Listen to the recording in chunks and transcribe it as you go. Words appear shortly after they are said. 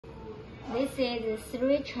This is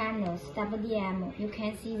 3 channels WDM. You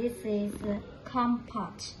can see this is COM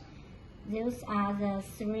port. Those are the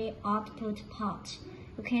 3 output ports.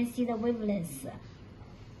 You can see the wavelengths.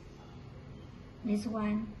 This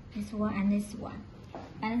one, and this one.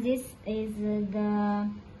 And this is the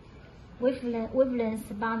wavelength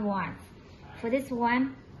bandwidth. For this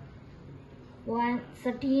one,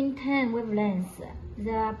 1310 wavelength.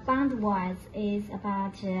 The bandwidth is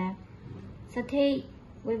about 13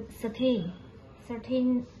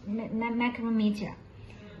 micrometer.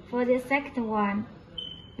 For the second one,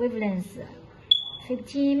 wavelength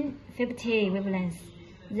 1550 wavelength.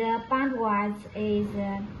 The bandwidth is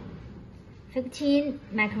 15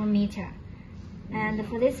 micrometer. And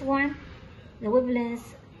for this one, the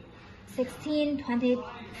wavelength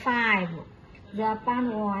 1625. The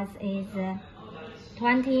bandwidth is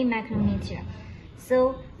 20 micrometer.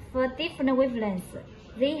 So for different wavelengths,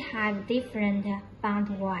 they have different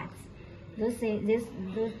bandwidths. This is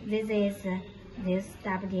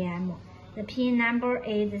WDM. The pin number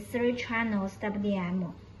is 3 channels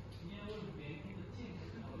WDM.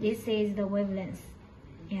 This is the wavelength.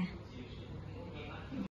 Yeah.